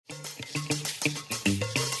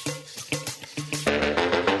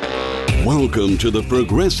Welcome to the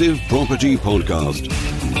Progressive Property Podcast,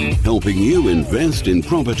 helping you invest in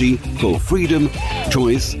property for freedom,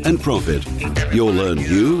 choice and profit. You'll learn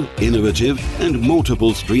new, innovative and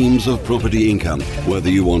multiple streams of property income,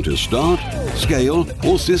 whether you want to start, scale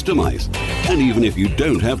or systemize, and even if you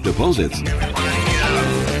don't have deposits.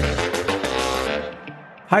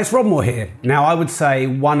 Hi, it's Rob Moore here. Now, I would say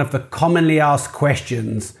one of the commonly asked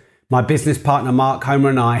questions my business partner Mark Homer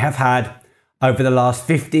and I have had over the last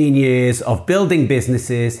 15 years of building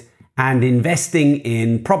businesses and investing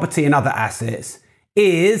in property and other assets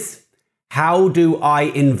is, how do I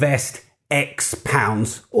invest X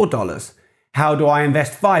pounds or dollars? How do I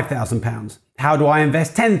invest £5,000? How do I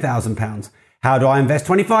invest £10,000? How do I invest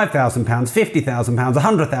 £25,000, £50,000,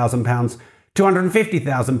 £100,000,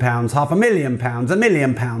 £250,000, £500,000, £1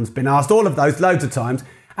 million? Been asked all of those loads of times.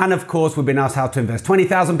 And of course, we've been asked how to invest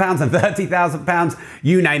 £20,000 and £30,000.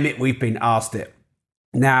 You name it, we've been asked it.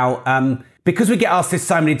 Now, because we get asked this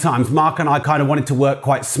so many times, Mark and I kind of wanted to work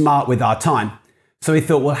quite smart with our time. So we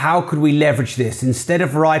thought, well, how could we leverage this? Instead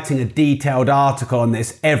of writing a detailed article on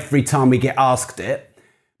this every time we get asked it,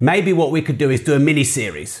 maybe what we could do is do a mini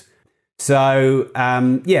series. So,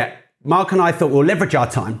 Mark and I thought we'll leverage our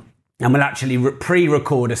time and we'll actually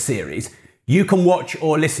pre-record a series. You can watch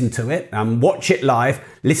or listen to it, watch it live,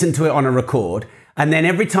 listen to it on a record. And then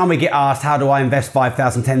every time we get asked, how do I invest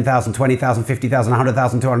 5,000, 10,000, 20,000, 50,000,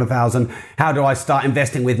 100,000, 200,000? How do I start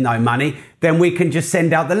investing with no money? Then we can just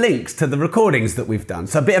send out the links to the recordings that we've done.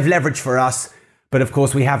 So a bit of leverage for us. But of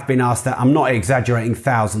course, we have been asked that, I'm not exaggerating,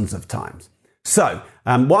 thousands of times. So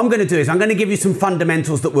what I'm going to do is I'm going to give you some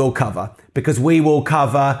fundamentals that we'll cover, because we will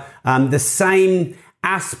cover the same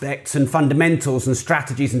aspects and fundamentals and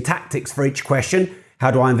strategies and tactics for each question. How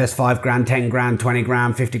do I invest 5 grand, 10 grand, 20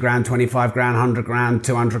 grand, 50 grand, 25 grand, 100 grand,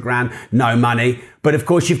 200 grand, no money. But of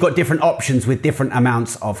course, you've got different options with different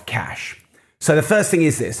amounts of cash. So the first thing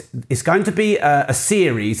is this. It's going to be a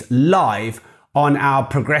series live on our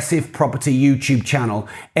Progressive Property YouTube channel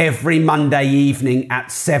every Monday evening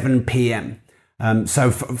at 7 p.m. So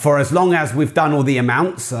for as long as we've done all the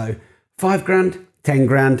amounts, so 5 grand, 10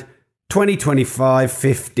 grand, 20, 25,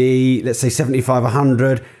 50, let's say 75,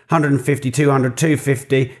 100, 150, 200,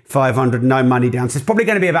 250, 500, no money down. So it's probably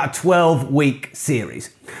going to be about a 12-week series.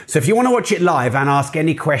 So if you want to watch it live and ask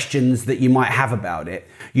any questions that you might have about it,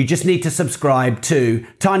 you just need to subscribe to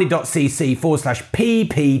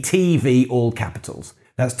tiny.cc/pptv, all capitals.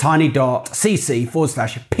 That's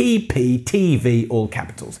tiny.cc/pptv, all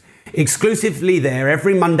capitals. Exclusively there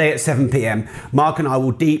every Monday at 7 p.m. Mark and I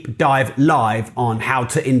will deep dive live on how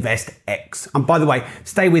to invest X. And by the way,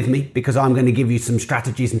 stay with me because I'm going to give you some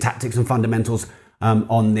strategies and tactics and fundamentals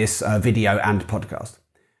on this video and podcast.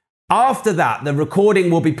 After that, the recording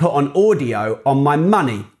will be put on audio on my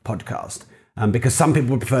Money podcast because some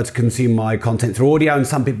people prefer to consume my content through audio and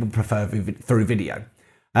some people prefer through video.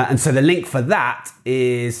 And so the link for that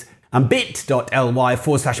is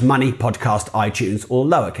bit.ly/money podcast iTunes, or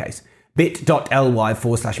lowercase,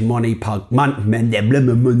 bit.ly/money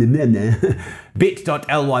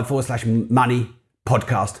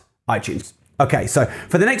podcast iTunes. Okay, so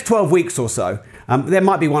for the next 12 weeks or so, there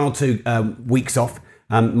might be 1 or 2 weeks off.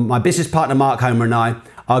 My business partner Mark Homer and I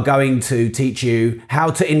are going to teach you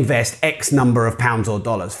how to invest X number of pounds or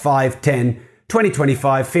dollars, 5, 10, 20,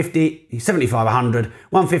 25, 50, 75, 100,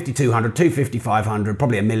 150, 200, 250, 500,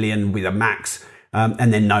 probably $1 million with a max,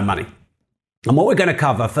 and then no money. And what we're going to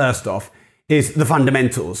cover first off is the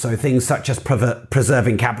fundamentals. So things such as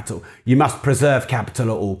preserving capital. You must preserve capital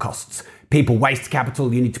at all costs. People waste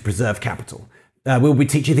capital, you need to preserve capital. We'll be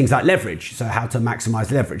teaching things like leverage, so how to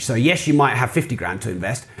maximize leverage. So yes, you might have 50 grand to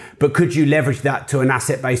invest, but could you leverage that to an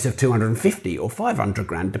asset base of 250 or 500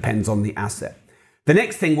 grand, depends on the asset. The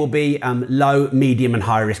next thing will be low, medium and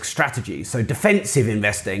high risk strategies. So defensive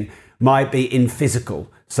investing might be in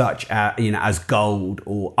physical, such as gold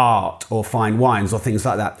or art or fine wines or things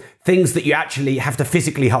like that. Things that you actually have to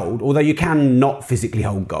physically hold, although you can not physically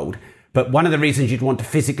hold gold. But one of the reasons you'd want to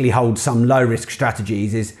physically hold some low risk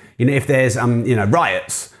strategies is, if there's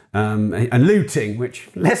riots and looting, which,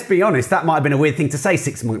 let's be honest, that might have been a weird thing to say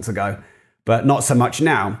 6 months ago, but not so much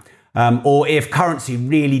now. Or if currency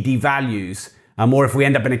really devalues, or if we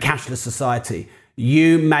end up in a cashless society,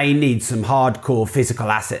 you may need some hardcore physical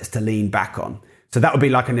assets to lean back on. So that would be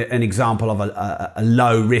like an example of a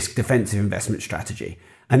low risk defensive investment strategy.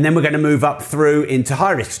 And then we're going to move up through into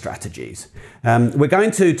high risk strategies. We're going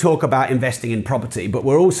to talk about investing in property, but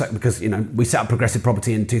we're also, because we set up Progressive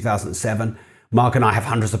Property in 2007. Mark and I have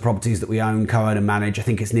hundreds of properties that we own, co-own and manage. I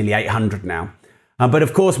think it's nearly 800 now. But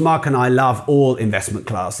of course, Mark and I love all investment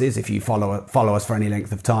classes, if you follow us for any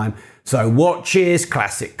length of time. So watches,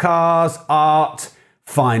 classic cars, art,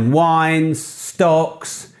 fine wines,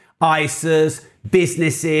 stocks, ISAs,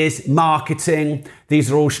 businesses, marketing.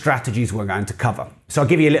 These are all strategies we're going to cover. So I'll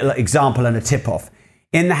give you a little example and a tip off.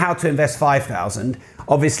 In the How to Invest 5,000,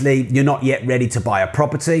 obviously you're not yet ready to buy a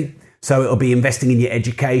property. So it'll be investing in your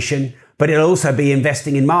education, but it'll also be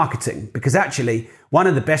investing in marketing, because actually one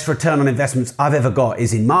of the best return on investments I've ever got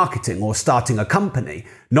is in marketing or starting a company,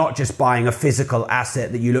 not just buying a physical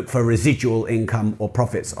asset that you look for residual income or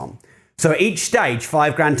profits on. So at each stage,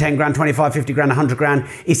 5 grand, 10 grand, 25, 50 grand, 100 grand,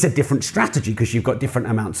 it's a different strategy because you've got different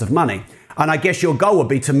amounts of money. And I guess your goal would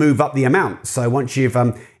be to move up the amount. So once you've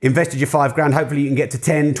invested your 5 grand, hopefully you can get to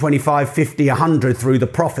 10, 25, 50, 100 through the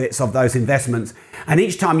profits of those investments. And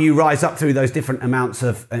each time you rise up through those different amounts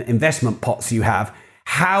of investment pots you have,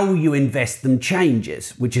 how you invest them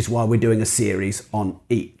changes, which is why we're doing a series on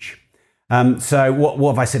each. So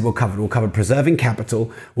what have I said we'll cover? We'll cover preserving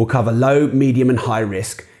capital. We'll cover low, medium and high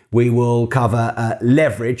risk. We will cover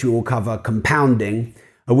leverage. We will cover compounding.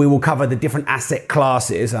 We will cover the different asset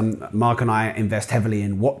classes. Mark and I invest heavily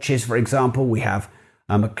in watches, for example. We have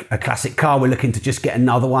a classic car. We're looking to just get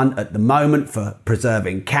another one at the moment for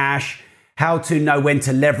preserving cash. How to know when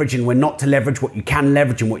to leverage and when not to leverage, what you can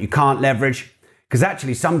leverage and what you can't leverage. Because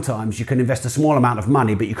actually sometimes you can invest a small amount of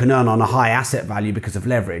money, but you can earn on a high asset value because of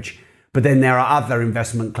leverage. But then there are other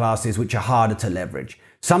investment classes which are harder to leverage.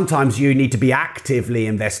 Sometimes you need to be actively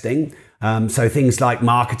investing. So things like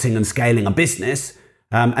marketing and scaling a business.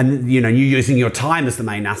 And you're using your time as the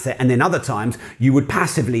main asset. And then other times you would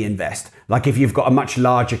passively invest. Like if you've got a much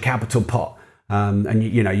larger capital pot. And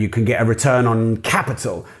you can get a return on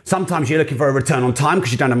capital. Sometimes you're looking for a return on time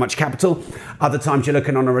because you don't have much capital. Other times you're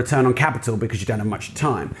looking on a return on capital because you don't have much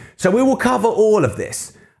time. So we will cover all of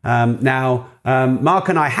this. Now, Mark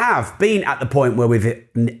and I have been at the point where we've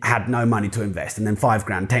had no money to invest, and then 5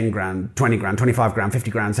 grand, 10 grand, 20 grand, 25 grand, 50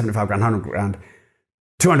 grand, 75 grand, 100 grand,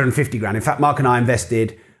 250 grand. In fact, Mark and I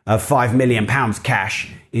invested £5 million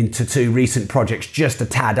cash into 2 recent projects, just a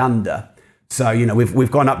tad under. So,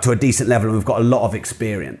 we've gone up to a decent level and we've got a lot of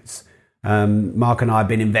experience. Mark and I have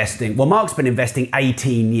been investing. Well, Mark's been investing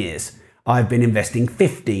 18 years. I've been investing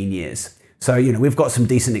 15 years. So, we've got some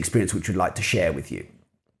decent experience which we'd like to share with you.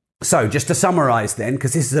 So just to summarize then,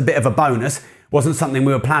 because this is a bit of a bonus, wasn't something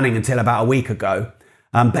we were planning until about a week ago.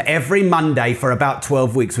 But every Monday for about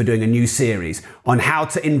 12 weeks, we're doing a new series on how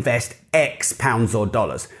to invest X pounds or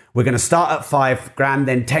dollars. We're going to start at 5 grand,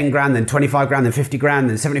 then 10 grand, then 25 grand, then 50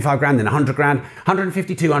 grand, then 75 grand, then 100 grand,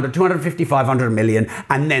 150, 200, 250, 500 million.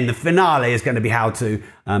 And then the finale is going to be how to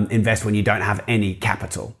invest when you don't have any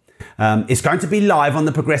capital. It's going to be live on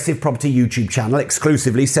the Progressive Property YouTube channel,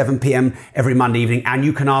 exclusively 7 p.m. every Monday evening, and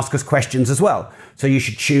you can ask us questions as well. So you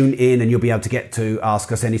should tune in and you'll be able to get to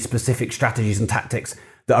ask us any specific strategies and tactics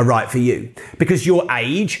that are right for you. Because your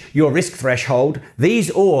age, your risk threshold, these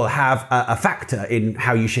all have a factor in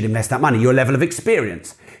how you should invest that money. Your level of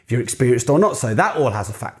experience, if you're experienced or not so, that all has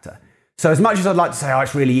a factor. So as much as I'd like to say,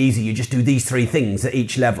 it's really easy, you just do these 3 things at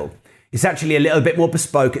each level, it's actually a little bit more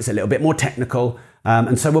bespoke, it's a little bit more technical.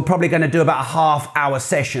 And so we're probably going to do about a half-hour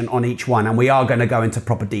session on each one, and we are going to go into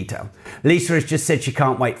proper detail. Lisa has just said she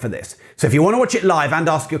can't wait for this. So if you want to watch it live and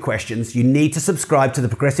ask your questions, you need to subscribe to the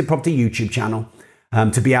Progressive Property YouTube channel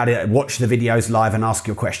to be able to watch the videos live and ask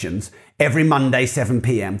your questions every Monday, 7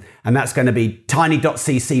 p.m. And that's going to be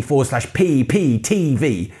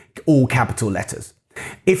tiny.cc/PPTV, all capital letters.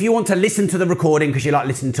 If you want to listen to the recording because you like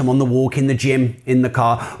listening to them on the walk, in the gym, in the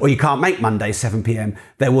car, or you can't make Monday 7 p.m,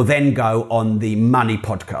 they will then go on the Money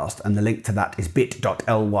Podcast. And the link to that is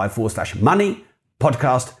bit.ly/Money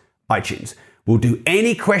Podcast iTunes. We'll do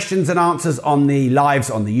any questions and answers on the lives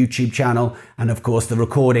on the YouTube channel. And of course, the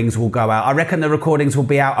recordings will go out. I reckon the recordings will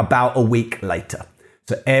be out about a week later.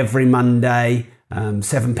 So every Monday,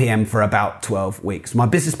 7 p.m. for about 12 weeks. My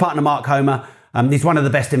business partner, Mark Homer, he's one of the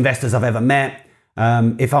best investors I've ever met.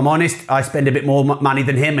 If I'm honest, I spend a bit more money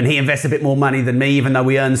than him and he invests a bit more money than me, even though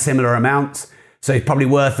we earn similar amounts. So he's probably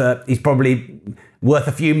worth a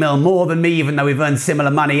few mil more than me, even though we've earned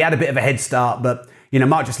similar money. He had a bit of a head start, but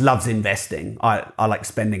Mark just loves investing. I like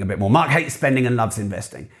spending a bit more. Mark hates spending and loves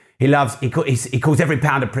investing. He calls every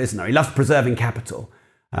pound a prisoner. He loves preserving capital,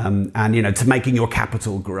 and to making your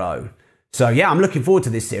capital grow. So yeah, I'm looking forward to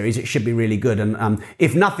this series. It should be really good. And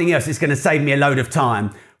if nothing else, it's going to save me a load of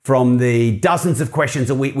time from the dozens of questions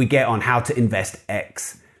a week we get on how to invest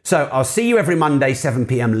X. So I'll see you every Monday, 7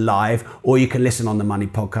 p.m. live, or you can listen on the Money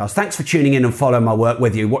Podcast. Thanks for tuning in and follow my work,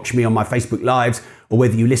 whether you watch me on my Facebook Lives or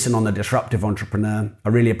whether you listen on The Disruptive Entrepreneur. I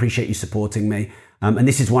really appreciate you supporting me. And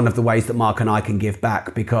this is one of the ways that Mark and I can give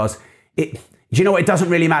back, because it doesn't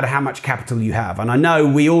really matter how much capital you have. And I know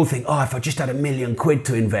we all think, if I just had £1 million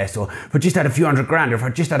to invest, or if I just had a few $100,000, or if I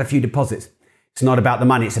just had a few deposits. It's not about the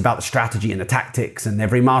money, it's about the strategy and the tactics. And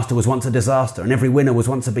every master was once a disaster, and every winner was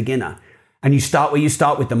once a beginner. And you start where you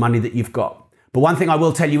start, with the money that you've got. But one thing I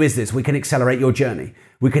will tell you is this: we can accelerate your journey.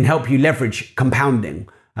 We can help you leverage compounding.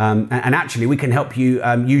 And actually, we can help you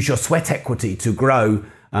use your sweat equity to grow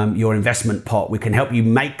your investment pot. We can help you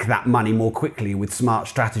make that money more quickly with smart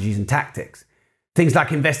strategies and tactics. Things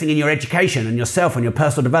like investing in your education and yourself and your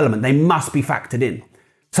personal development, they must be factored in.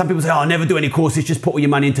 Some people say, I'll never do any courses, just put all your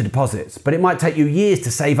money into deposits. But it might take you years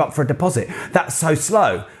to save up for a deposit. That's so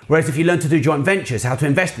slow. Whereas if you learn to do joint ventures, how to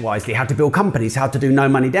invest wisely, how to build companies, how to do no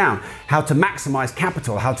money down, how to maximize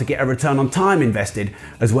capital, how to get a return on time invested,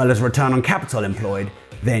 as well as return on capital employed,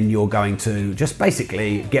 then you're going to just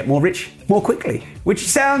basically get more rich more quickly, which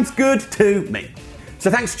sounds good to me. So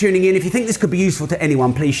thanks for tuning in. If you think this could be useful to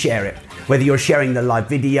anyone, please share it. Whether you're sharing the live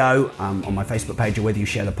video on my Facebook page, or whether you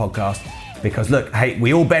share the podcast. Because look, hey,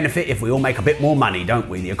 we all benefit if we all make a bit more money, don't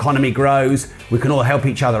we? The economy grows, we can all help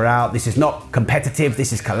each other out. This is not competitive,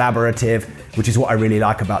 this is collaborative, which is what I really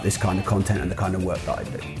like about this kind of content and the kind of work that I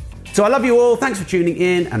do. So I love you all, thanks for tuning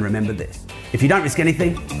in, and remember this: if you don't risk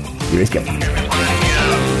anything, you risk everything.